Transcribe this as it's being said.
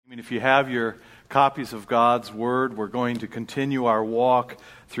If you have your copies of God's Word, we're going to continue our walk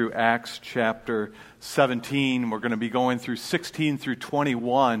through Acts chapter 17. We're going to be going through 16 through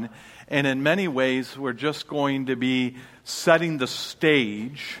 21. And in many ways, we're just going to be setting the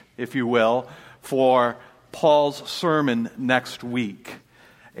stage, if you will, for Paul's sermon next week.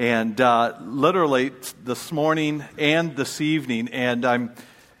 And literally this morning and this evening, and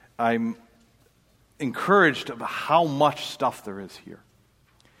I'm encouraged about how much stuff there is here.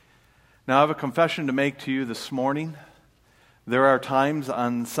 Now, I have a confession to make to you this morning. There are times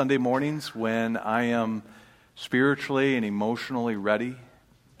on Sunday mornings when I am spiritually and emotionally ready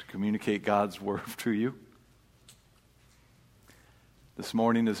to communicate God's Word to you. This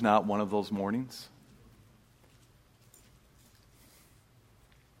morning is not one of those mornings.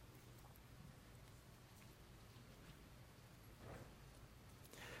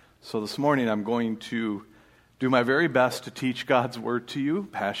 So this morning I'm going to do my very best to teach God's Word to you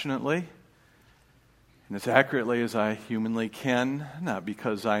passionately and as accurately as I humanly can, not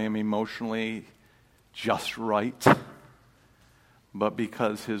because I am emotionally just right, but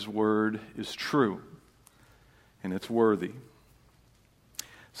because His Word is true and it's worthy.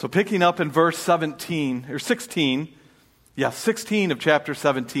 So picking up in verse 16 of chapter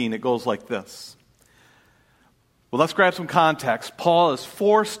 17, it goes like this. Well, let's grab some context. Paul is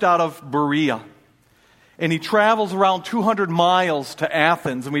forced out of Berea, and he travels around 200 miles to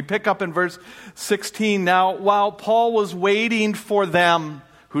Athens. And we pick up in verse 16. Now, while Paul was waiting for them,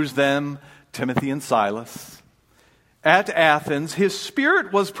 who's them? Timothy and Silas, at Athens, his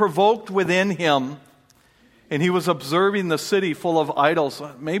spirit was provoked within him, and he was observing the city full of idols.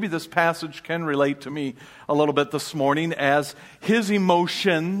 Maybe this passage can relate to me a little bit this morning, as his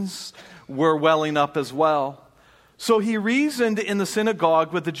emotions were welling up as well. So he reasoned in the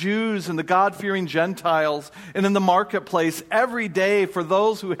synagogue with the Jews and the God-fearing Gentiles and in the marketplace every day for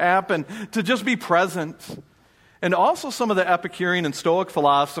those who happened to just be present. And also some of the Epicurean and Stoic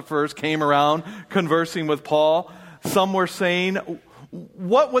philosophers came around conversing with Paul. Some were saying,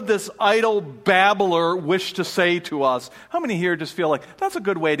 what would this idle babbler wish to say to us? How many here just feel like that's a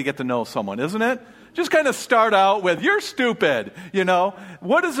good way to get to know someone, isn't it? Just kind of start out with, you're stupid, you know.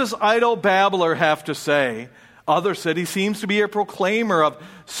 What does this idle babbler have to say? Others said he seems to be a proclaimer of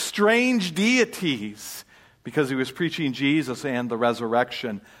strange deities because he was preaching Jesus and the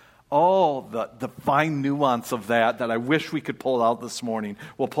resurrection. Oh, the fine nuance of that I wish we could pull out this morning.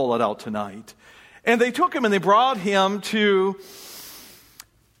 We'll pull it out tonight. And they took him and they brought him to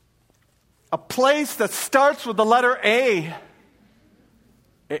a place that starts with the letter A.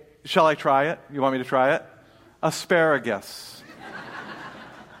 Shall I try it? You want me to try it? Asparagus.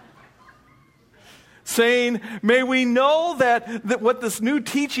 Saying, may we know that what this new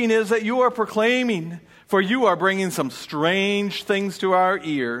teaching is that you are proclaiming, for you are bringing some strange things to our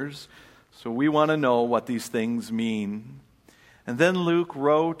ears, so we want to know what these things mean. And then Luke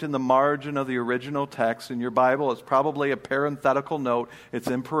wrote in the margin of the original text, in your Bible, it's probably a parenthetical note, it's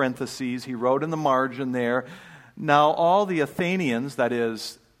in parentheses, he wrote in the margin there, now all the Athenians, that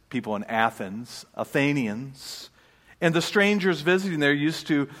is, people in Athens, Athenians, and the strangers visiting there used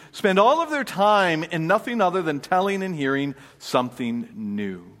to spend all of their time in nothing other than telling and hearing something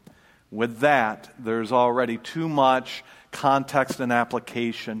new. With that, there's already too much context and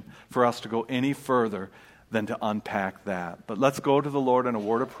application for us to go any further than to unpack that. But let's go to the Lord in a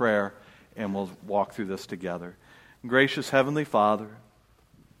word of prayer, and we'll walk through this together. Gracious Heavenly Father,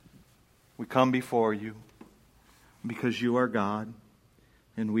 we come before you because you are God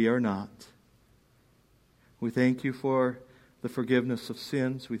and we are not. We thank you for the forgiveness of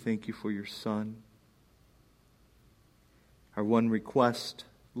sins. We thank you for your Son. Our one request,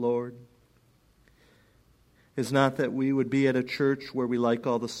 Lord, is not that we would be at a church where we like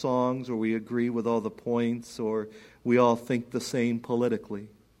all the songs or we agree with all the points or we all think the same politically.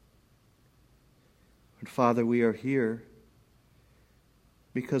 But Father, we are here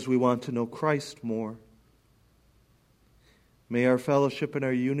because we want to know Christ more. May our fellowship and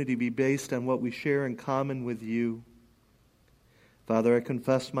our unity be based on what we share in common with you. Father, I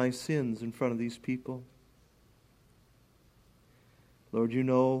confess my sins in front of these people. Lord, you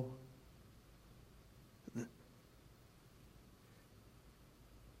know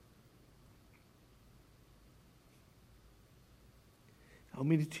help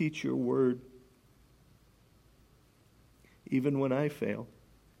me to teach your word, even when I fail.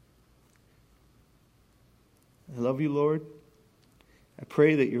 I love you, Lord. I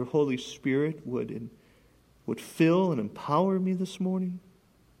pray that your Holy Spirit would fill and empower me this morning.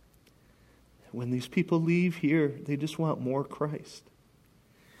 When these people leave here, they just want more Christ.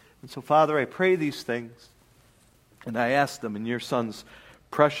 And so, Father, I pray these things, and I ask them in your Son's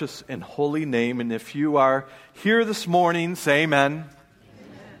precious and holy name. And if you are here this morning, say amen. Amen.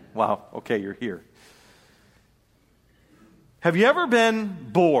 Wow, okay, you're here. Have you ever been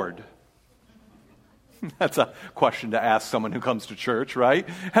bored? That's a question to ask someone who comes to church, right?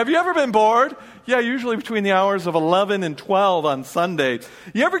 Have you ever been bored? Yeah, usually between the hours of 11 and 12 on Sunday.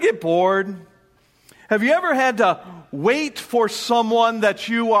 You ever get bored? Have you ever had to wait for someone that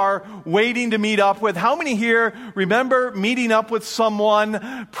you are waiting to meet up with? How many here remember meeting up with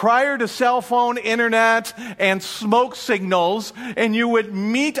someone prior to cell phone, internet, and smoke signals, and you would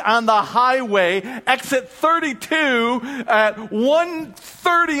meet on the highway, exit 32 at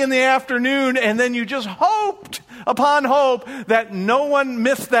 1:30 in the afternoon, and then you just hoped upon hope that no one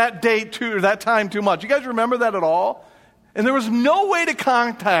missed that that time too much? You guys remember that at all? And there was no way to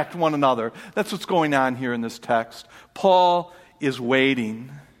contact one another. That's what's going on here in this text. Paul is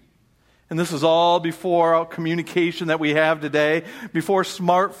waiting. And this is all before communication that we have today, before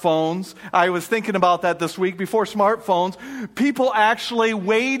smartphones. I was thinking about that this week. Before smartphones, people actually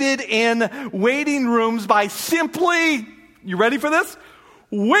waited in waiting rooms by simply, you ready for this?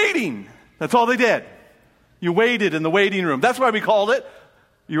 Waiting. That's all they did. You waited in the waiting room. That's why we called it,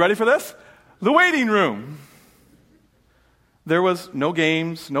 you ready for this? The waiting room. There was no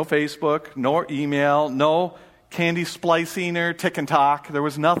games, no Facebook, no email, no candy splicing or tick and talk. There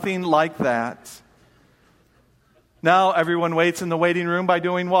was nothing like that. Now everyone waits in the waiting room by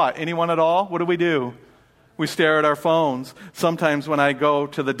doing what? Anyone at all? What do? We stare at our phones. Sometimes when I go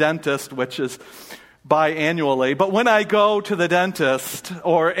to the dentist, which is biannually, but when I go to the dentist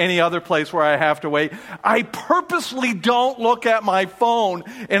or any other place where I have to wait, I purposely don't look at my phone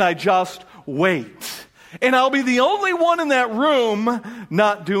and I just wait. And I'll be the only one in that room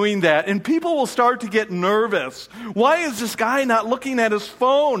not doing that. And people will start to get nervous. Why is this guy not looking at his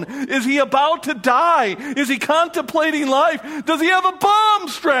phone? Is he about to die? Is he contemplating life? Does he have a bomb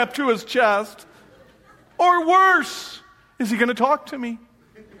strapped to his chest? Or worse, is he going to talk to me?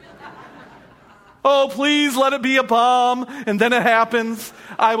 Oh, please let it be a bomb. And then it happens.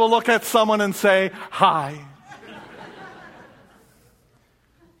 I will look at someone and say, hi.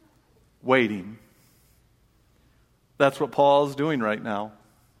 Waiting. That's what Paul is doing right now.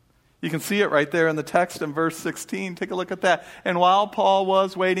 You can see it right there in the text in verse 16. Take a look at that. And while Paul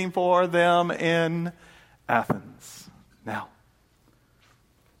was waiting for them in Athens. Now,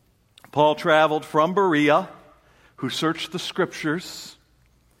 Paul traveled from Berea, who searched the scriptures,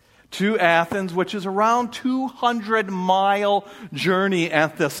 to Athens, which is around 200-mile journey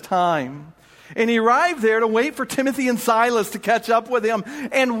at this time. And he arrived there to wait for Timothy and Silas to catch up with him.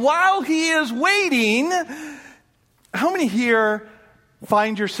 And while he is waiting, how many here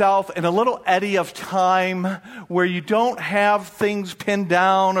find yourself in a little eddy of time where you don't have things pinned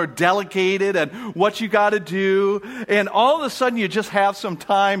down or delegated and what you got to do, and all of a sudden you just have some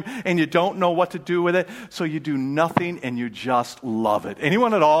time and you don't know what to do with it, so you do nothing and you just love it?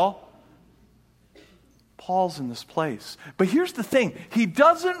 Anyone at all? Paul's in this place. But here's the thing. He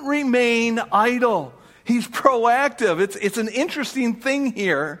doesn't remain idle. He's proactive. It's an interesting thing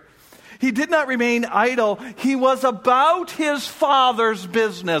here. He did not remain idle. He was about his Father's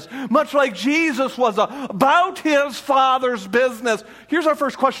business, much like Jesus was about his Father's business. Here's our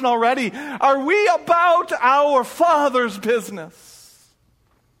first question already. Are we about our Father's business?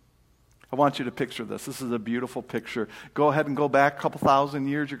 I want you to picture this. This is a beautiful picture. Go ahead and go back a couple thousand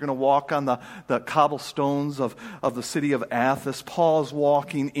years. You're going to walk on the cobblestones of the city of Athens. Paul's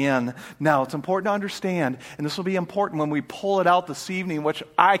walking in. Now, it's important to understand, and this will be important when we pull it out this evening, which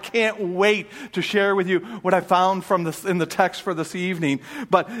I can't wait to share with you what I found in the text for this evening.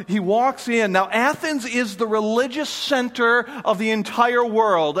 But he walks in. Now, Athens is the religious center of the entire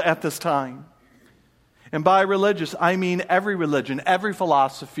world at this time. And by religious, I mean every religion, every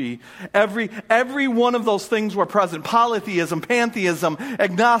philosophy, every one of those things were present. Polytheism, pantheism,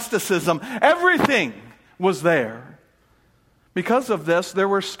 agnosticism, everything was there. Because of this, there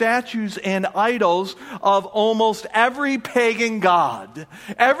were statues and idols of almost every pagan god.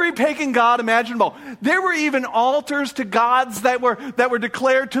 Every pagan god imaginable. There were even altars to gods that were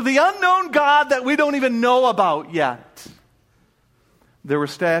declared to the unknown God that we don't even know about yet. There were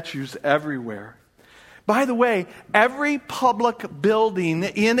statues everywhere. By the way, every public building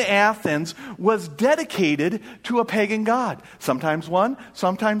in Athens was dedicated to a pagan god. Sometimes one,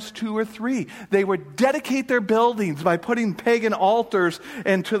 sometimes two or three. They would dedicate their buildings by putting pagan altars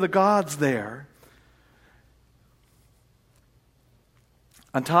into the gods there.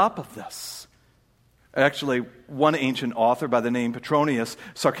 On top of this, actually, one ancient author by the name Petronius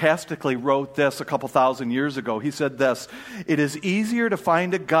sarcastically wrote this a couple thousand years ago. He said this: "It is easier to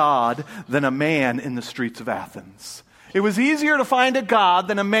find a god than a man in the streets of Athens." It was easier to find a god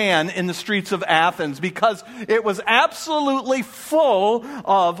than a man in the streets of Athens because it was absolutely full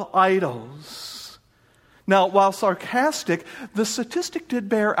of idols. Now, while sarcastic, the statistic did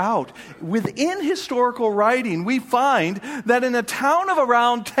bear out. Within historical writing, we find that in a town of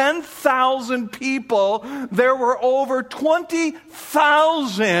around 10,000 people, there were over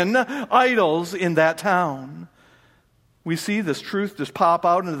 20,000 idols in that town. We see this truth just pop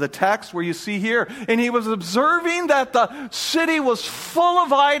out into the text where you see here. And he was observing that the city was full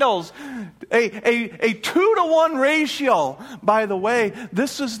of idols. A 2-to-1 ratio. By the way,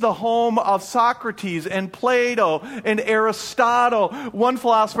 this is the home of Socrates and Plato and Aristotle. One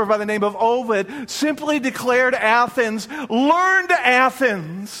philosopher by the name of Ovid simply declared Athens, learned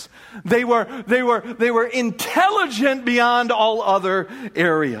Athens. They were intelligent beyond all other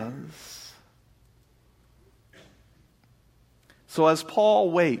areas. So as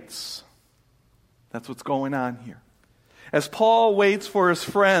Paul waits, that's what's going on here. As Paul waits for his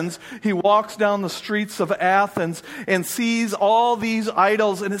friends, he walks down the streets of Athens and sees all these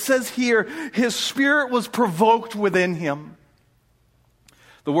idols. And it says here, his spirit was provoked within him.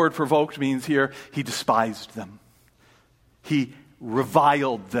 The word provoked means here, he despised them. He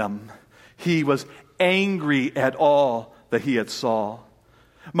reviled them. He was angry at all that he had saw.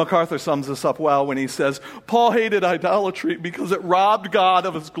 MacArthur sums this up well when he says, Paul hated idolatry because it robbed God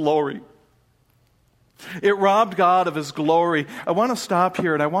of his glory. It robbed God of his glory. I want to stop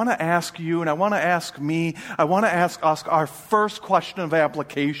here and I want to ask you and I want to ask me, I want to ask us our first question of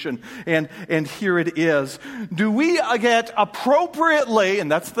application. And here it is. Do we get appropriately,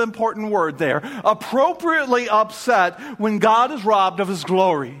 and that's the important word there, appropriately upset when God is robbed of his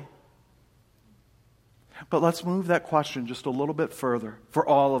glory? But let's move that question just a little bit further for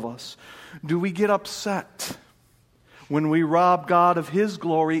all of us. Do we get upset when we rob God of his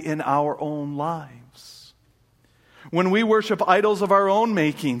glory in our own lives? When we worship idols of our own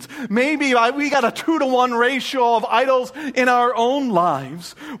makings? Maybe we got a 2-to-1 ratio of idols in our own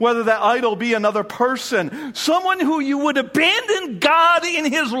lives. Whether that idol be another person, someone who you would abandon God in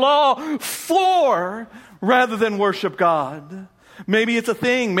his law for rather than worship God. Maybe it's a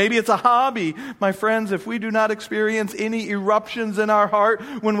thing. Maybe it's a hobby. My friends, if we do not experience any eruptions in our heart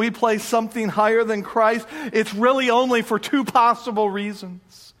when we place something higher than Christ, it's really only for 2 possible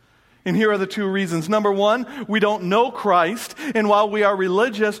reasons. And here are the 2 reasons. Number 1, we don't know Christ. And while we are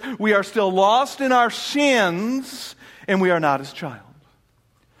religious, we are still lost in our sins and we are not his child.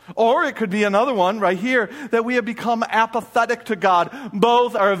 Or it could be another one right here, that we have become apathetic to God.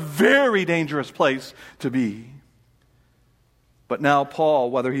 Both are a very dangerous place to be. But now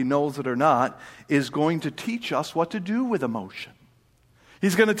Paul, whether he knows it or not, is going to teach us what to do with emotion.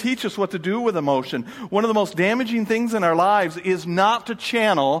 He's going to teach us what to do with emotion. One of the most damaging things in our lives is not to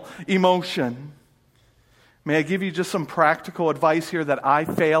channel emotion. May I give you just some practical advice here that I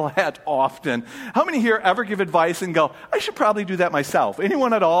fail at often? How many here ever give advice and go, I should probably do that myself?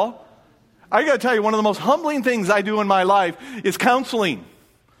 Anyone at all? I got to tell you, one of the most humbling things I do in my life is counseling.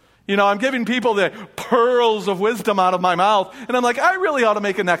 You know, I'm giving people the pearls of wisdom out of my mouth, and I'm like, I really ought to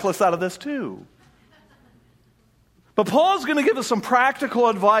make a necklace out of this too. But Paul's going to give us some practical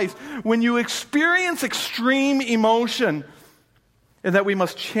advice when you experience extreme emotion, and that we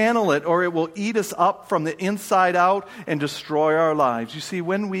must channel it or it will eat us up from the inside out and destroy our lives. You see,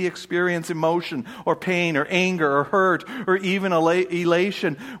 when we experience emotion or pain or anger or hurt or even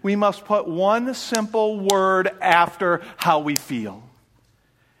elation, we must put one simple word after how we feel.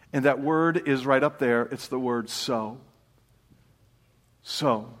 And that word is right up there. It's the word so.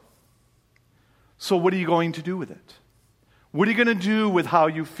 So. So what are you going to do with it? What are you going to do with how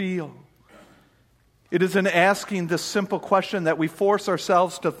you feel? It is in asking this simple question that we force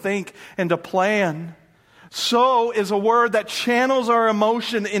ourselves to think and to plan. So is a word that channels our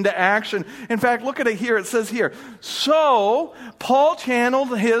emotion into action. In fact, look at it here. It says here, so Paul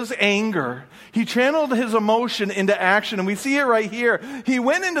channeled his anger. He channeled his emotion into action. And we see it right here. He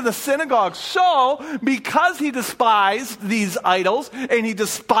went into the synagogue. So, because he despised these idols and he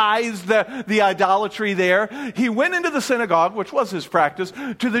despised the idolatry there, he went into the synagogue, which was his practice,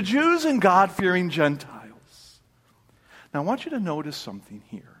 to the Jews and God-fearing Gentiles. Now, I want you to notice something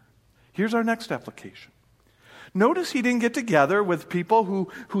here. Here's our next application. Notice he didn't get together with people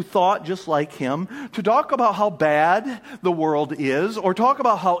who thought just like him to talk about how bad the world is or talk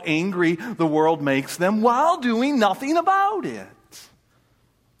about how angry the world makes them while doing nothing about it.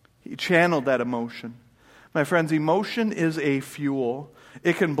 He channeled that emotion. My friends, emotion is a fuel.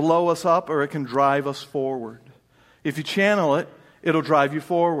 It can blow us up or it can drive us forward. If you channel it, it'll drive you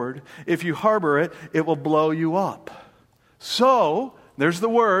forward. If you harbor it, it will blow you up. So, there's the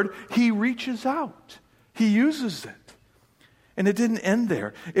word, he reaches out. He uses it. And it didn't end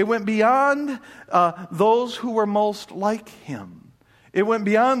there. It went beyond those who were most like him. It went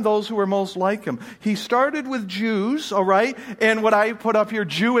beyond those who were most like him. He started with Jews, all right? And what I put up here,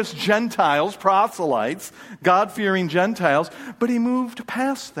 Jewish Gentiles, proselytes, God-fearing Gentiles. But he moved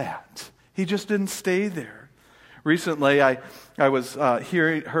past that. He just didn't stay there. Recently, I was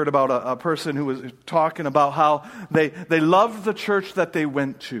heard about a person who was talking about how they loved the church that they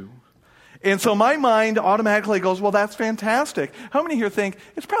went to. And so my mind automatically goes, well, that's fantastic. How many here think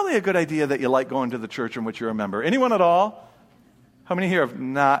it's probably a good idea that you like going to the church in which you're a member? Anyone at all? How many here have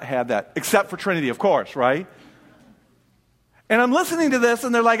not had that? Except for Trinity, of course, right? And I'm listening to this,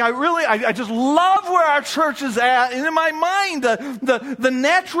 and they're like, I just love where our church is at. And in my mind, the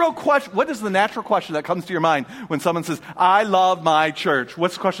natural question, what is the natural question that comes to your mind when someone says, I love my church?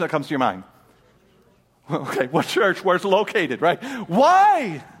 What's the question that comes to your mind? Okay, what church? Where's it located, right?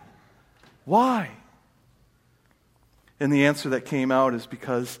 Why? Why? And the answer that came out is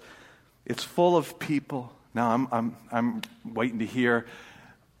because it's full of people. Now, I'm waiting to hear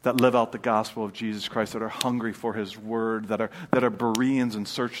that live out the gospel of Jesus Christ, that are hungry for his word, that are Bereans and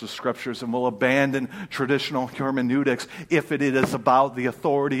search the scriptures and will abandon traditional hermeneutics if it is about the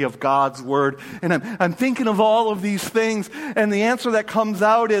authority of God's word. And I'm thinking of all of these things, and the answer that comes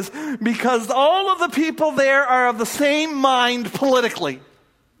out is because all of the people there are of the same mind politically.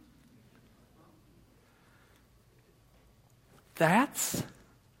 That's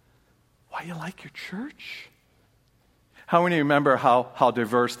why you like your church? How many remember how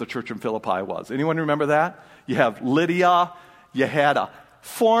diverse the church in Philippi was? Anyone remember that? You have Lydia, you had a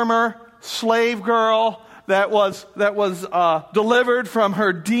former slave girl that was delivered from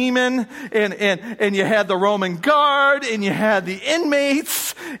her demon, and you had the Roman guard, and you had the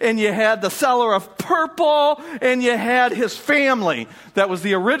inmates, and you had the seller of purple, and you had his family. That was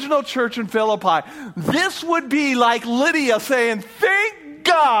the original church in Philippi. This would be like Lydia saying, thank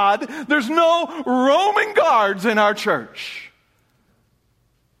God there's no Roman guards in our church.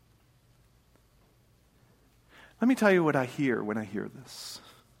 Let me tell you what I hear when I hear this.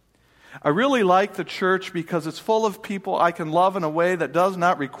 I really like the church because it's full of people I can love in a way that does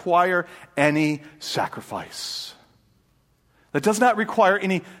not require any sacrifice. That does not require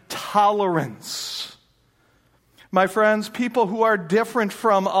any tolerance. My friends, people who are different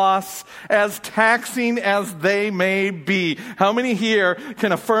from us, as taxing as they may be. How many here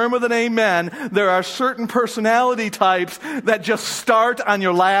can affirm with an amen there are certain personality types that just start on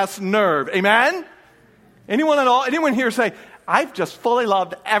your last nerve? Amen? Anyone at all? Anyone here say, I've just fully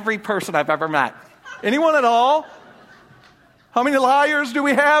loved every person I've ever met? Anyone at all? How many liars do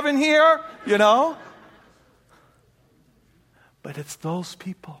we have in here? You know? But it's those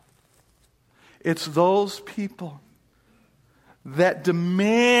people. It's those people that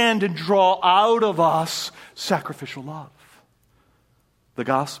demand and draw out of us sacrificial love. The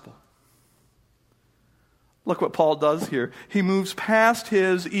gospel. Look what Paul does here. He moves past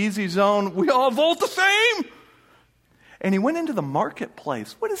his easy zone. We all vote the same. And he went into the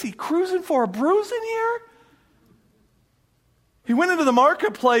marketplace. What is he cruising for? A bruise in here? He went into the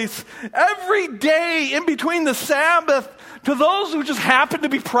marketplace every day in between the Sabbath to those who just happened to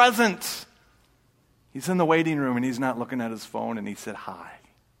be present. He's in the waiting room and he's not looking at his phone, and he said, hi.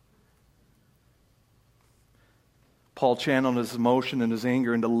 Paul channeled his emotion and his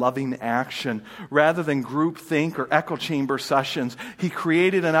anger into loving action. Rather than group think or echo chamber sessions, he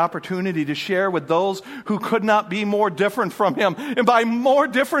created an opportunity to share with those who could not be more different from him. And by more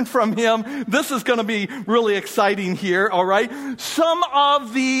different from him, this is going to be really exciting here, all right? Some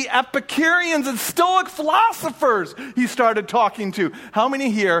of the Epicureans and Stoic philosophers he started talking to. How many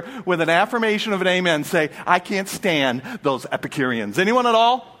here, with an affirmation of an amen, say, I can't stand those Epicureans? Anyone at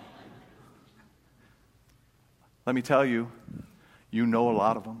all? Let me tell you, you know a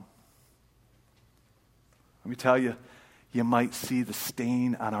lot of them. Let me tell you, you might see the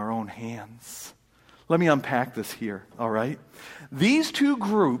stain on our own hands. Let me unpack this here, all right? These two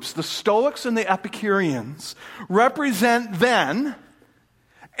groups, the Stoics and the Epicureans, represent then,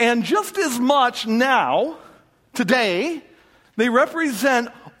 and just as much now, today, they represent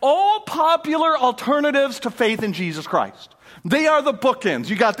all popular alternatives to faith in Jesus Christ. They are the bookends.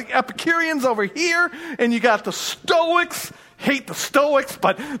 You got the Epicureans over here, and you got the Stoics. Hate the Stoics,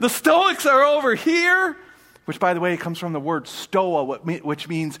 but the Stoics are over here, which, by the way, comes from the word stoa, which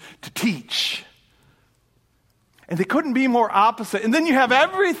means to teach. And they couldn't be more opposite. And then you have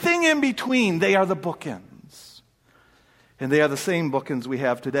everything in between. They are the bookends. And they are the same bookends we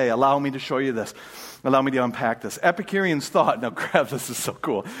have today. Allow me to show you this. Allow me to unpack this. Epicureans thought, now grab this, is so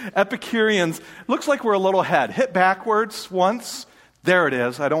cool. Epicureans, looks like we're a little ahead. Hit backwards once. There it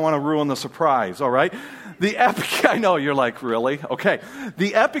is. I don't want to ruin the surprise, all right? I know, you're like, really? Okay.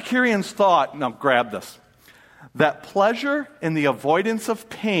 The Epicureans thought, now grab this, that pleasure and the avoidance of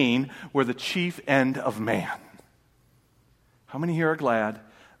pain were the chief end of man. How many here are glad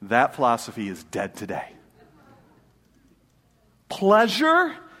that philosophy is dead today?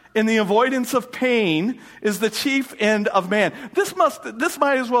 Pleasure and the avoidance of pain is the chief end of man. This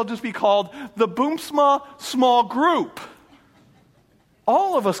might as well just be called the Boomsma small group.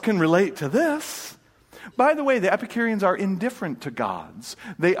 All of us can relate to this. By the way, the Epicureans are indifferent to gods.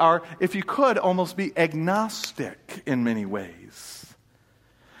 They are, if you could, almost be agnostic in many ways.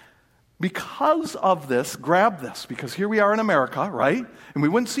 Because of this, grab this, because here we are in America, right? And we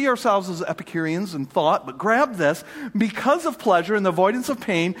wouldn't see ourselves as Epicureans in thought, but grab this. Because of pleasure and the avoidance of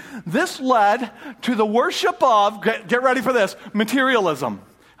pain, this led to the worship of, get ready for this, materialism.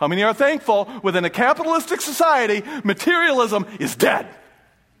 How many are thankful within a capitalistic society, materialism is dead?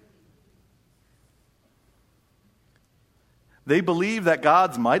 They believe that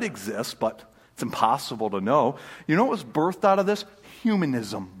gods might exist, but it's impossible to know. You know what was birthed out of this?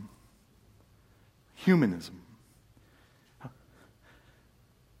 Humanism. Humanism.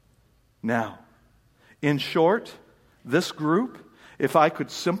 Now, in short, this group, if I could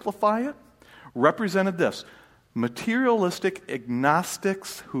simplify it, represented this: materialistic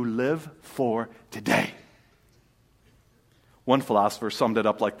agnostics who live for today. One philosopher summed it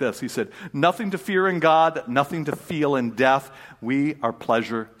up like this. He said, nothing to fear in God, nothing to feel in death. We are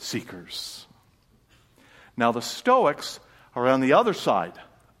pleasure seekers. Now the Stoics are on the other side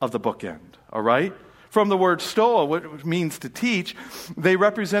of the bookend, all right? From the word stoa, which means to teach, they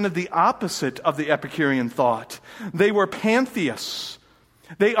represented the opposite of the Epicurean thought. They were pantheists.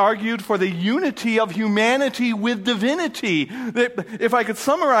 They argued for the unity of humanity with divinity. If I could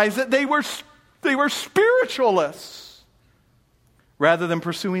summarize it, they were spiritualists. Rather than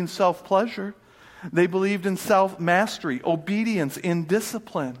pursuing self-pleasure, they believed in self-mastery, obedience, and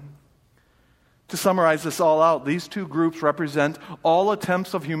discipline. To summarize this all out, these two groups represent all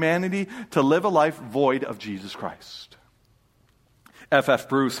attempts of humanity to live a life void of Jesus Christ. F.F.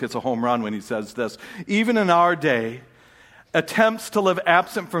 Bruce hits a home run when he says this: even in our day, attempts to live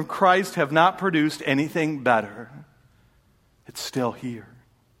absent from Christ have not produced anything better. It's still here.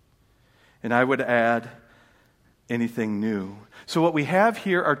 And I would add, anything new. So what we have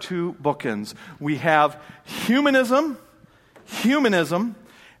here are two bookends. We have humanism,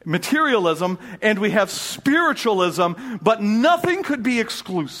 materialism, and we have spiritualism, but nothing could be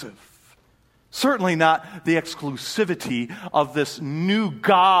exclusive. Certainly not the exclusivity of this new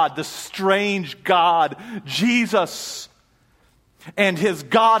God, the strange God, Jesus, and his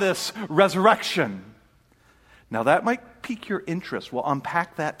goddess resurrection. Now that might pique your interest. We'll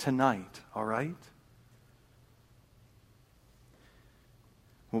unpack that tonight, all right?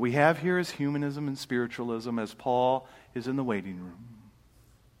 What we have here is humanism and spiritualism as Paul is in the waiting room.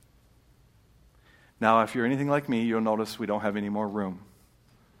 Now, if you're anything like me, you'll notice we don't have any more room.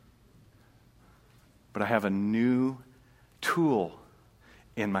 But I have a new tool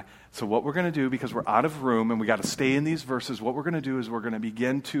in my... So what we're going to do, because we're out of room and we got to stay in these verses, what we're going to do is we're going to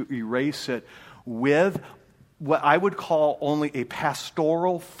begin to erase it with what I would call only a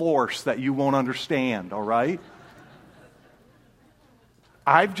pastoral force that you won't understand, all right?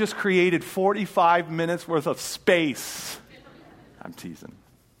 I've just created 45 minutes worth of space. I'm teasing.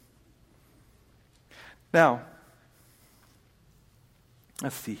 Now,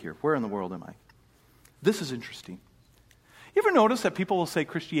 let's see here. Where in the world am I? This is interesting. You ever notice that people will say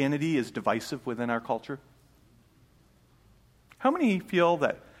Christianity is divisive within our culture? How many feel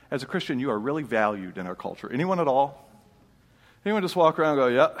that as a Christian you are really valued in our culture? Anyone at all? Anyone just walk around and go,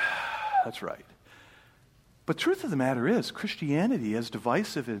 yeah, that's right. But truth of the matter is, Christianity, as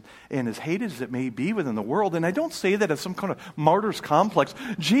divisive and as hated as it may be within the world, and I don't say that as some kind of martyr's complex,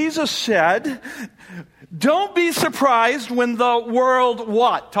 Jesus said, don't be surprised when the world,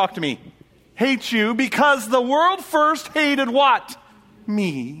 what? Talk to me. Hates you, because the world first hated what?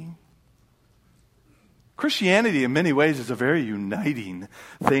 Me. Christianity, in many ways, is a very uniting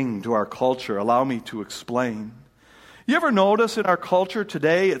thing to our culture. Allow me to explain. You ever notice in our culture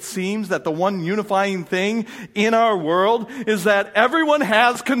today, it seems that the one unifying thing in our world is that everyone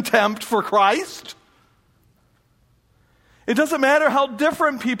has contempt for Christ? It doesn't matter how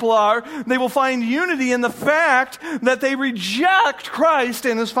different people are, they will find unity in the fact that they reject Christ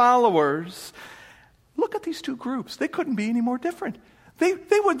and his followers. Look at these two groups. They couldn't be any more different. They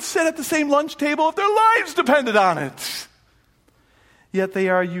would sit at the same lunch table if their lives depended on it. Yet they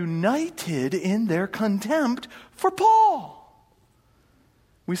are united in their contempt for Paul.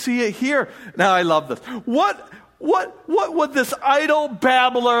 We see it here. Now I love this. What would this idle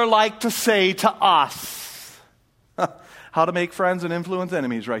babbler like to say to us? How to make friends and influence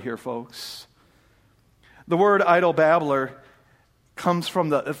enemies right here, folks. The word idle babbler comes from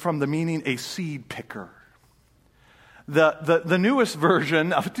the meaning a seed picker. The newest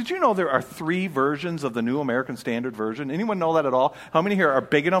version, did you know there are 3 versions of the New American Standard Version? Anyone know that at all? How many here are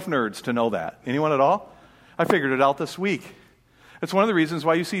big enough nerds to know that? Anyone at all? I figured it out this week. It's one of the reasons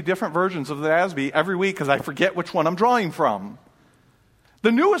why you see different versions of the NASB every week, because I forget which one I'm drawing from.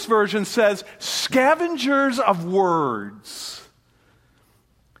 The newest version says, scavengers of words.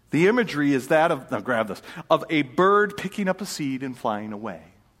 The imagery is that of, now grab this, of a bird picking up a seed and flying away.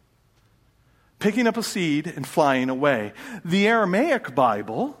 Picking up a seed and flying away. The Aramaic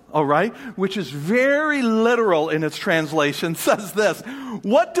Bible, all right, which is very literal in its translation, says this: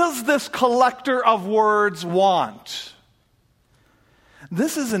 what does this collector of words want?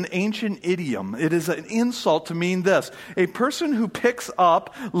 This is an ancient idiom. It is an insult to mean this: a person who picks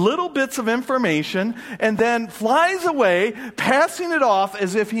up little bits of information and then flies away, passing it off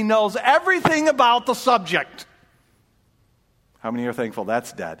as if he knows everything about the subject. How many are thankful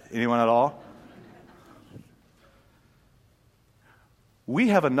that's dead? Anyone at all? We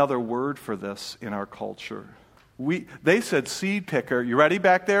have another word for this in our culture. They said seed picker. You ready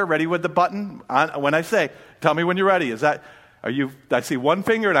back there? Ready with the button? When I say, tell me when you're ready. I see one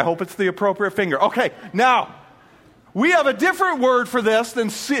finger, and I hope it's the appropriate finger. Okay, now, we have a different word for this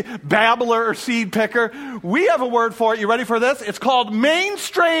than babbler or seed picker. We have a word for it. You ready for this? It's called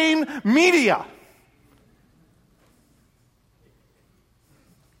mainstream media.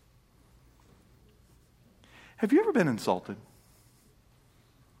 Have you ever been insulted?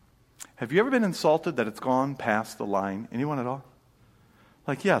 Have you ever been insulted that it's gone past the line? Anyone at all?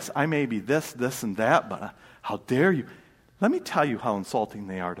 Like, yes, I may be this, and that, but how dare you? Let me tell you how insulting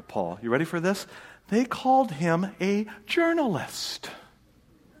they are to Paul. You ready for this? They called him a journalist.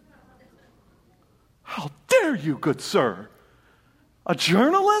 How dare you, good sir? A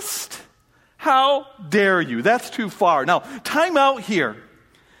journalist? How dare you? That's too far. Now, time out here.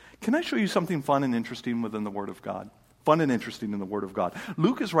 Can I show you something fun and interesting within the Word of God? Fun and interesting in the Word of God.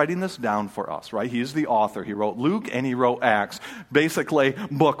 Luke is writing this down for us, right? He's the author. He wrote Luke and he wrote Acts. Basically,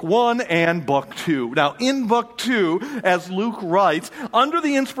 book 1 and book 2. Now, in book 2, as Luke writes, under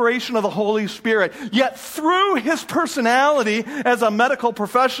the inspiration of the Holy Spirit, yet through his personality as a medical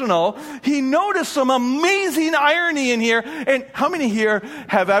professional, he noticed some amazing irony in here. And how many here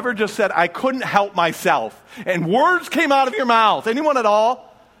have ever just said, I couldn't help myself, and words came out of your mouth? Anyone at all?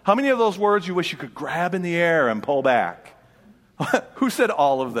 How many of those words you wish you could grab in the air and pull back? Who said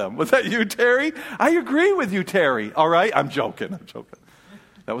all of them? Was that you, Terry? I agree with you, Terry. All right? I'm joking.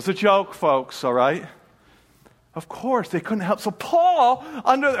 That was a joke, folks, all right? Of course, they couldn't help. So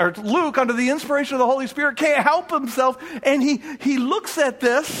Luke, under the inspiration of the Holy Spirit, can't help himself. And he looks at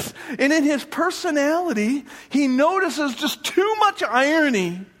this, and in his personality, he notices just too much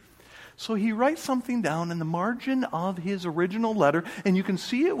irony. So he writes something down in the margin of his original letter, and you can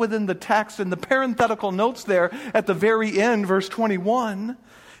see it within the text and the parenthetical notes there at the very end, verse 21.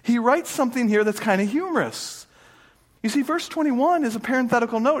 He writes something here that's kind of humorous. You see, verse 21 is a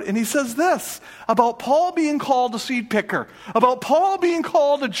parenthetical note, and he says this about Paul being called a seed picker, about Paul being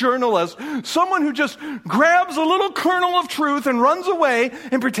called a journalist, someone who just grabs a little kernel of truth and runs away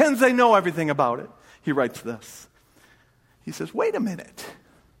and pretends they know everything about it. He writes this. He says, wait a minute.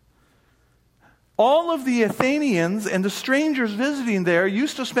 All of the Athenians and the strangers visiting there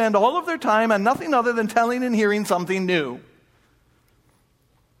used to spend all of their time on nothing other than telling and hearing something new.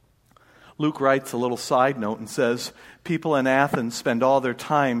 Luke writes a little side note and says, people in Athens spend all their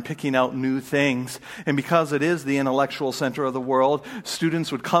time picking out new things. And because it is the intellectual center of the world,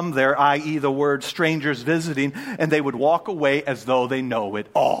 students would come there, i.e. the word strangers visiting, and they would walk away as though they know it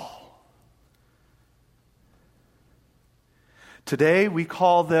all. Today we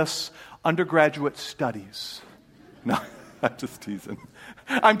call this undergraduate studies. No, I'm just teasing.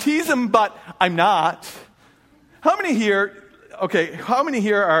 I'm teasing, but I'm not. How many here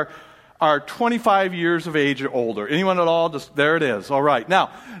are 25 years of age or older? Anyone at all? Just there it is. All right.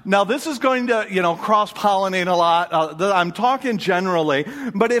 Now this is going to, cross-pollinate a lot. I'm talking generally,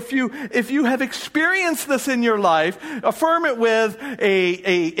 but if you have experienced this in your life, affirm it with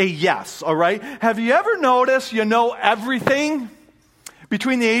a yes. All right. Have you ever noticed you know everything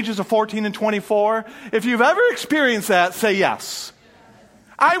between the ages of 14 and 24? If you've ever experienced that, say yes.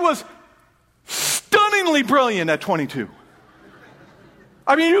 I was stunningly brilliant at 22.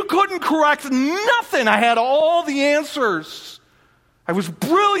 I mean, you couldn't correct nothing. I had all the answers. I was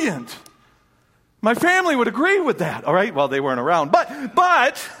brilliant. My family would agree with that, all right? Well, they weren't around. But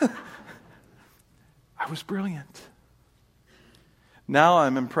I was brilliant. Now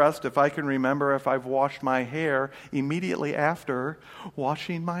I'm impressed if I can remember if I've washed my hair immediately after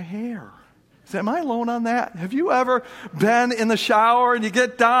washing my hair. Am I alone on that? Have you ever been in the shower and you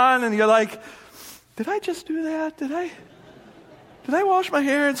get done and you're like, did I just do that? Did I wash my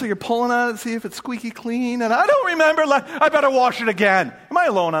hair? And so you're pulling on it to see if it's squeaky clean. And I don't remember. I better wash it again. Am I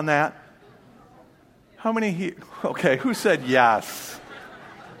alone on that? How many here? Okay, who said yes?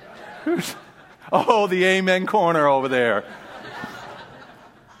 The amen corner over there.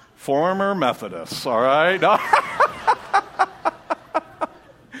 Former Methodists, all right?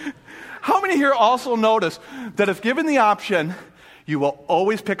 How many here also notice that if given the option, you will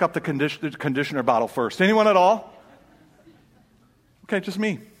always pick up the conditioner bottle first? Anyone at all? Okay, just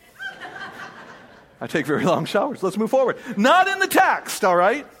me. I take very long showers. Let's move forward. Not in the text, all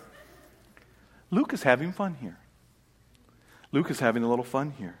right? Luke is having fun here. Luke is having a little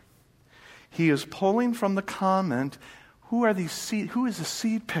fun here. He is pulling from the comment, who is the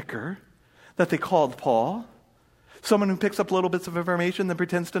seed picker that they called Paul? Someone who picks up little bits of information that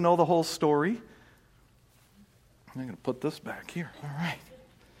pretends to know the whole story. I'm going to put this back here. All right.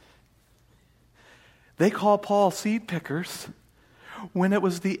 They call Paul seed pickers when it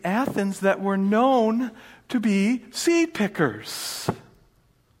was the Athens that were known to be seed pickers.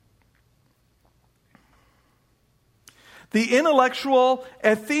 The intellectual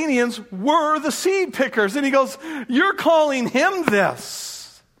Athenians were the seed pickers. And he goes, you're calling him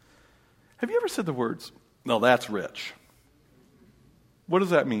this. Have you ever said the words, no, that's rich? What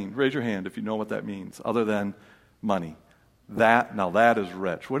does that mean? Raise your hand if you know what that means, other than money. That is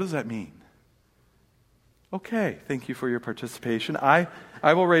rich. What does that mean? Okay, thank you for your participation. I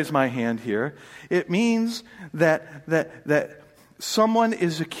will raise my hand here. It means that someone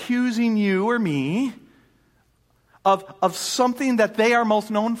is accusing you or me of something that they are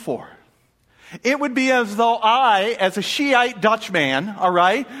most known for. It would be as though I, as a Shiite Dutchman, all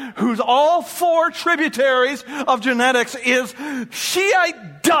right, whose all four tributaries of genetics is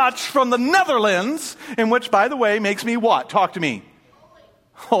Shiite Dutch from the Netherlands, and which, by the way, makes me what? Talk to me.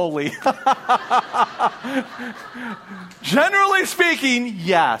 Holy. Generally speaking,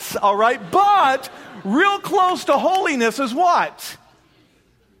 yes, all right, but real close to holiness is what?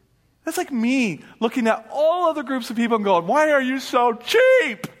 That's like me looking at all other groups of people and going, why are you so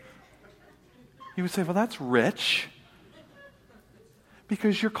cheap? You would say, well, that's rich.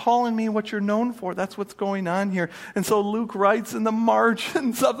 Because you're calling me what you're known for. That's what's going on here. And so Luke writes in the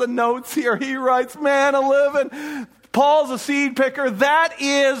margins of the notes here, he writes, man, a living. Paul's a seed picker. That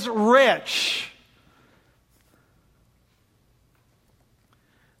is rich.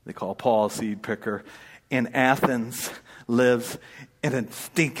 They call Paul a seed picker. In Athens lives in a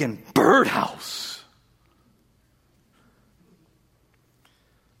stinking birdhouse.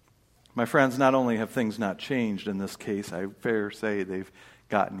 My friends, not only have things not changed in this case, I fair say they've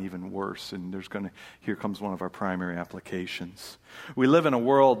gotten even worse. And here comes one of our primary applications. We live in a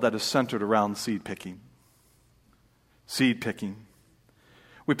world that is centered around seed picking. Seed picking.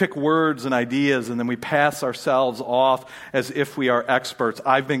 We pick words and ideas and then we pass ourselves off as if we are experts.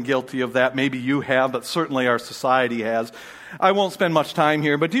 I've been guilty of that. Maybe you have, but certainly our society has. I won't spend much time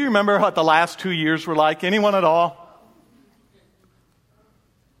here, but do you remember what the last 2 years were like? Anyone at all?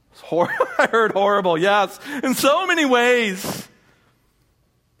 I heard horrible, yes, in so many ways.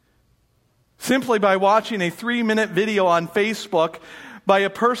 Simply by watching a 3-minute video on Facebook by a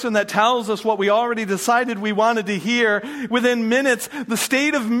person that tells us what we already decided we wanted to hear, within minutes, the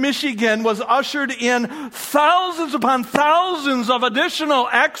state of Michigan was ushered in thousands upon thousands of additional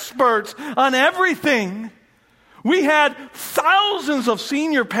experts on everything. We had thousands of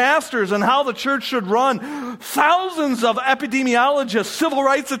senior pastors on how the church should run, thousands of epidemiologists, civil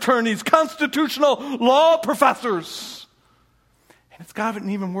rights attorneys, constitutional law professors. And it's gotten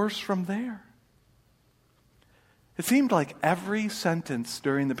even worse from there. It seemed like every sentence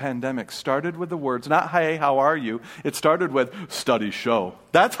during the pandemic started with the words, not, hey, how are you? It started with, studies show.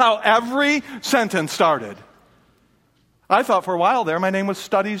 That's how every sentence started. I thought for a while there my name was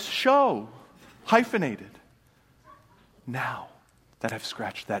Studies Show, hyphenated. Now that I've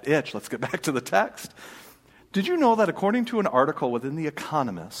scratched that itch, let's get back to the text. Did you know that according to an article within The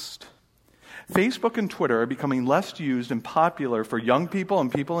Economist, Facebook and Twitter are becoming less used and popular for young people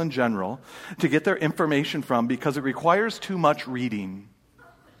and people in general to get their information from because it requires too much reading?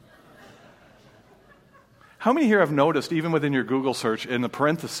 How many here have noticed, even within your Google search, in the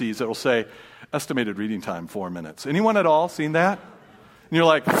parentheses, it will say, estimated reading time, 4 minutes. Anyone at all seen that? And you're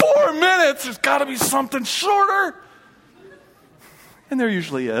like, 4 minutes? There's got to be something shorter. And there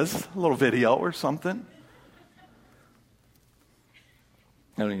usually is, a little video or something.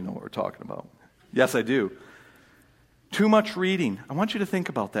 I don't even know what we're talking about. Yes, I do. Too much reading. I want you to think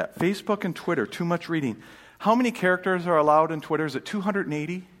about that. Facebook and Twitter, too much reading. How many characters are allowed in Twitter? Is it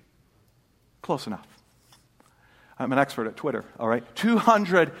 280? Close enough. I'm an expert at Twitter, all right?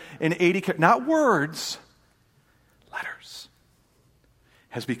 280 characters, not words, letters.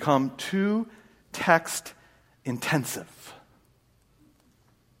 Has become too text intensive.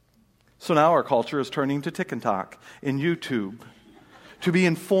 So now our culture is turning to TikTok and YouTube to be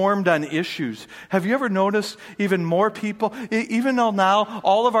informed on issues. Have you ever noticed even more people, even though now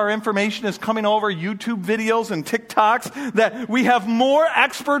all of our information is coming over YouTube videos and TikToks, that we have more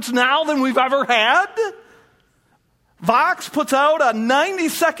experts now than we've ever had? Vox puts out a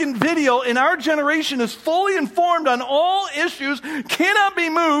 90-second video, and our generation is fully informed on all issues, cannot be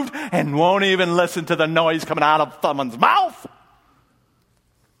moved, and won't even listen to the noise coming out of someone's mouth.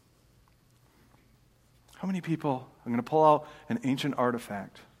 How many people, I'm going to pull out an ancient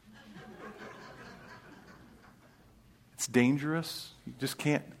artifact. It's dangerous. You just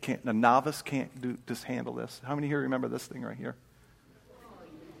can't a novice can't just handle this. How many here remember this thing right here?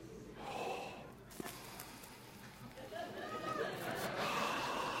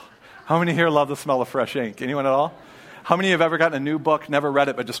 How many here love the smell of fresh ink? Anyone at all? How many have ever gotten a new book, never read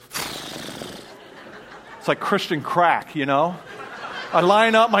it, but just... It's like Christian crack, you know? I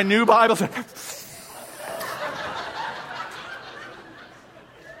line up my new Bibles and...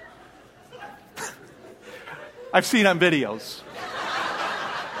 I've seen on videos.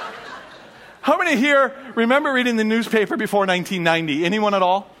 How many here remember reading the newspaper before 1990? Anyone at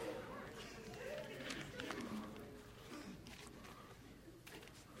all?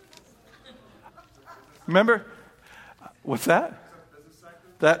 Remember? What's that?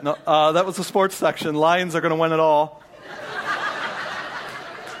 That was the sports section. Lions are going to win it all.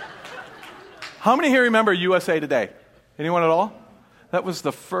 How many here remember USA Today? Anyone at all? That was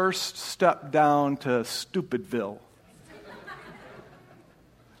the first step down to Stupidville.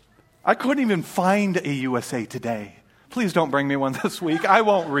 I couldn't even find a USA Today. Please don't bring me one this week. I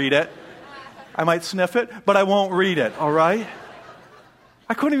won't read it. I might sniff it, but I won't read it, all right?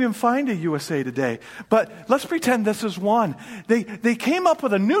 I couldn't even find a USA Today. But let's pretend this is one. They came up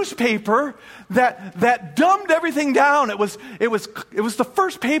with a newspaper that dumbed everything down. It was the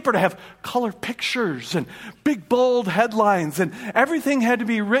first paper to have color pictures and big bold headlines, and everything had to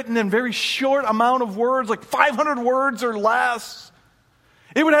be written in very short amount of words, like 500 words or less.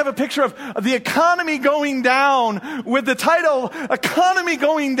 It would have a picture of the economy going down with the title, Economy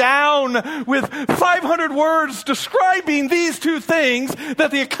Going Down, with 500 words describing these two things,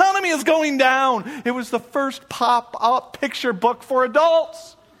 that the economy is going down. It was the first pop-up picture book for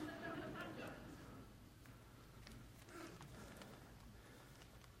adults.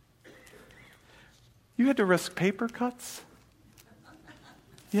 You had to risk paper cuts.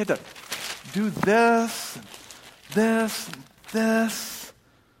 You had to do this, and this, and this.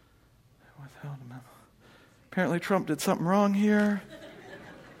 Apparently Trump did something wrong here.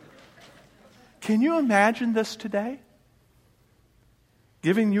 Can you imagine this today?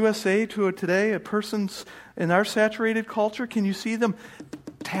 Giving USA to today, a person's in our saturated culture, can you see them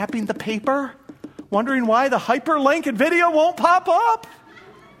tapping the paper? Wondering why the hyperlink and video won't pop up?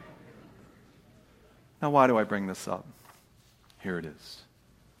 Now, why do I bring this up? Here it is.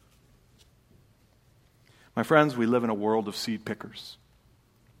 My friends, we live in a world of seed pickers,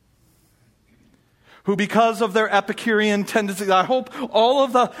 who, because of their Epicurean tendencies, I hope all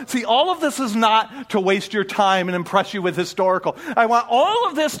of this is not to waste your time and impress you with historical. I want all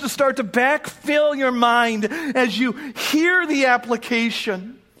of this to start to backfill your mind as you hear the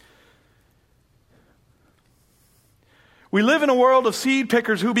application. We live in a world of seed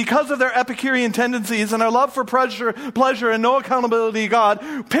pickers who, because of their Epicurean tendencies and their love for pleasure and no accountability to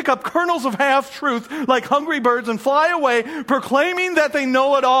God, pick up kernels of half-truth like hungry birds and fly away, proclaiming that they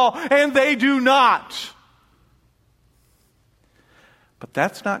know it all, and they do not. But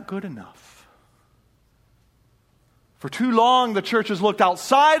that's not good enough. For too long, the church has looked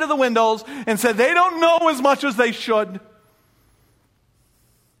outside of the windows and said they don't know as much as they should.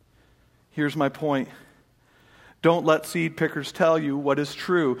 Here's my point. Don't let seed pickers tell you what is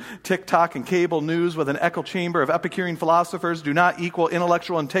true. TikTok and cable news with an echo chamber of Epicurean philosophers do not equal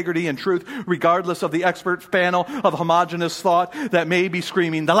intellectual integrity and truth, regardless of the expert panel of homogeneous thought that may be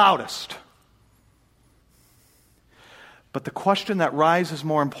screaming the loudest. But the question that rises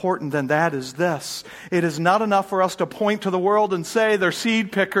more important than that is this. It is not enough for us to point to the world and say they're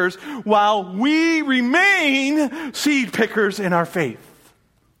seed pickers while we remain seed pickers in our faith.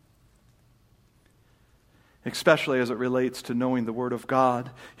 Especially as it relates to knowing the Word of God.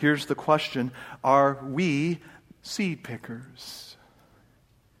 Here's the question. Are we seed pickers?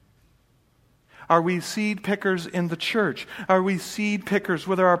 Are we seed pickers in the church? Are we seed pickers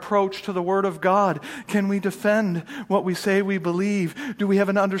with our approach to the Word of God? Can we defend what we say we believe? Do we have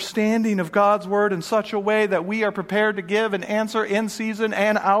an understanding of God's Word in such a way that we are prepared to give an answer in season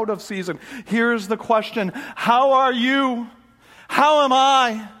and out of season? Here's the question. How are you? How am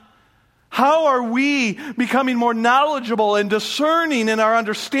I? How are we becoming more knowledgeable and discerning in our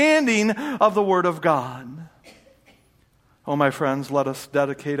understanding of the Word of God? Oh, my friends, let us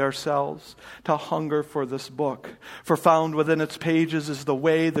dedicate ourselves to hunger for this book. For found within its pages is the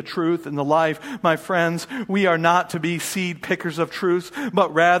way, the truth, and the life. My friends, we are not to be seed pickers of truth,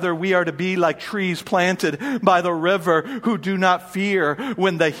 but rather we are to be like trees planted by the river who do not fear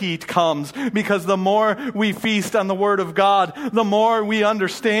when the heat comes. Because the more we feast on the Word of God, the more we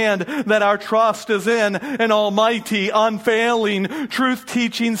understand that our trust is in an almighty, unfailing,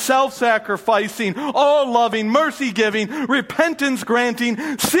 truth-teaching, self-sacrificing, all-loving, mercy-giving, repentance-granting,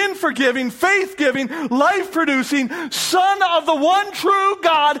 sin-forgiving, faith-giving, life-producing Son of the one true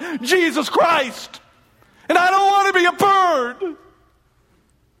God, Jesus Christ. And I don't want to be a bird.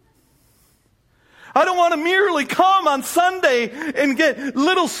 I don't want to merely come on Sunday and get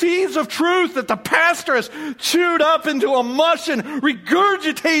little seeds of truth that the pastor has chewed up into a mush and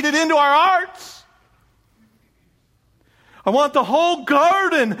regurgitated into our hearts. I want the whole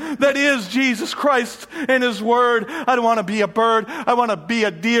garden that is Jesus Christ and His Word. I don't want to be a bird. I want to be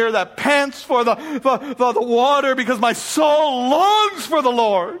a deer that pants for the water because my soul longs for the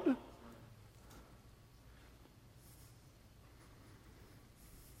Lord.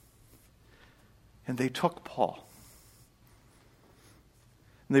 And they took Paul.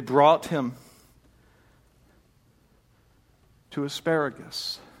 And they brought him to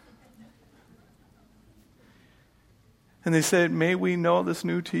Asparagus. And they said, may we know this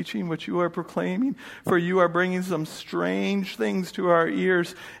new teaching which you are proclaiming, for you are bringing some strange things to our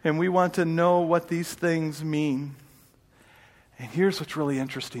ears, and we want to know what these things mean. And here's what's really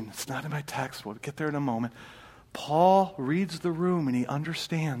interesting. It's not in my text. We'll get there in a moment. Paul reads the room and he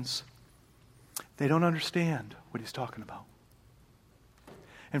understands. They don't understand what he's talking about.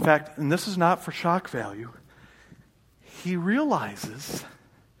 In fact, and this is not for shock value, he realizes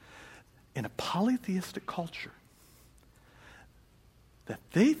in a polytheistic culture that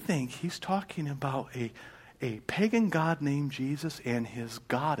they think he's talking about a pagan god named Jesus and his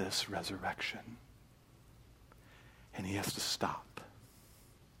goddess resurrection. And he has to stop.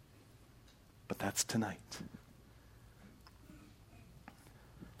 But that's tonight.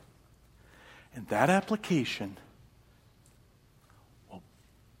 And that application will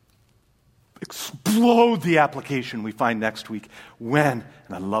explode the application we find next week when,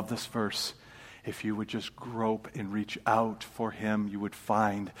 and I love this verse, if you would just grope and reach out for Him, you would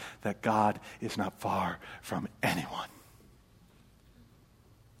find that God is not far from anyone.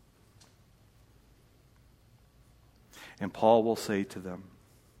 And Paul will say to them,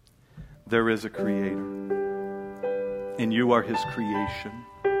 there is a Creator, and you are His creation.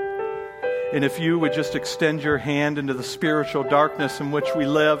 And if you would just extend your hand into the spiritual darkness in which we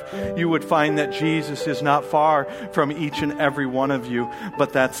live, you would find that Jesus is not far from each and every one of you.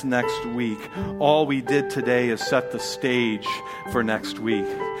 But that's next week. All we did today is set the stage for next week.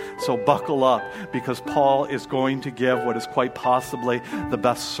 So buckle up, because Paul is going to give what is quite possibly the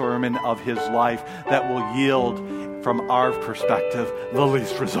best sermon of his life that will yield, from our perspective, the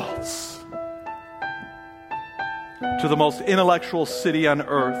least results. To the most intellectual city on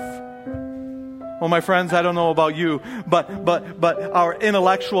earth. Well, my friends, I don't know about you, but our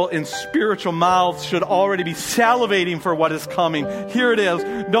intellectual and spiritual mouths should already be salivating for what is coming. Here it is.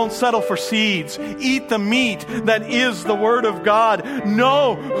 Don't settle for seeds. Eat the meat that is the Word of God.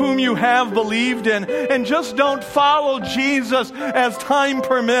 Know whom you have believed in. And just don't follow Jesus as time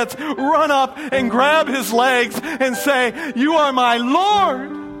permits. Run up and grab His legs and say, you are my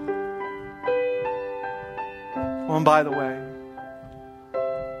Lord. Oh, and by the way,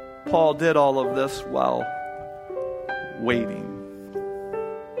 Paul did all of this while waiting.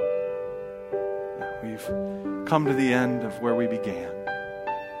 We've come to the end of where we began.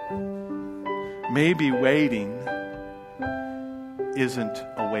 Maybe waiting isn't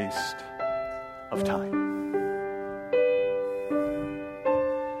a waste of time.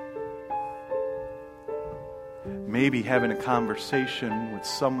 Maybe having a conversation with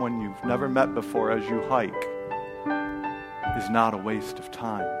someone you've never met before as you hike is not a waste of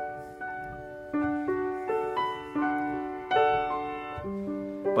time.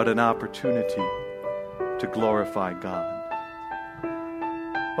 But an opportunity to glorify God.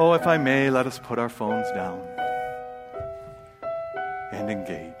 Oh, if I may, let us put our phones down and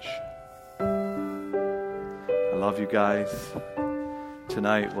engage. I love you guys.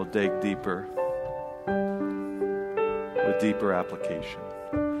 Tonight we'll dig deeper a deeper application.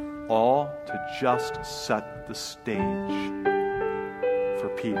 All to just set the stage for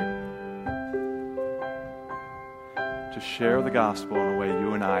Peter to share the gospel in a way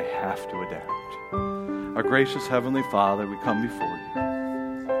you and I have to adapt. Our gracious Heavenly Father, we come before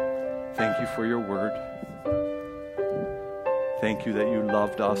you. Thank you for your word. Thank you that you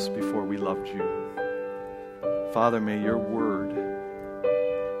loved us before we loved you. Father, may your word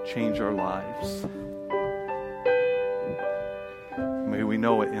change our lives. May we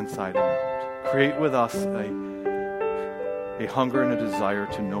know it inside and out. Create with us a hunger and a desire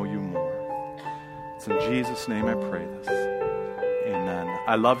to know you more. It's in Jesus' name I pray this. Amen.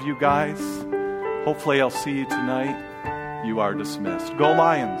 I love you guys. Hopefully I'll see you tonight. You are dismissed. Go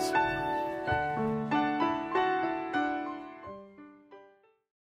Lions.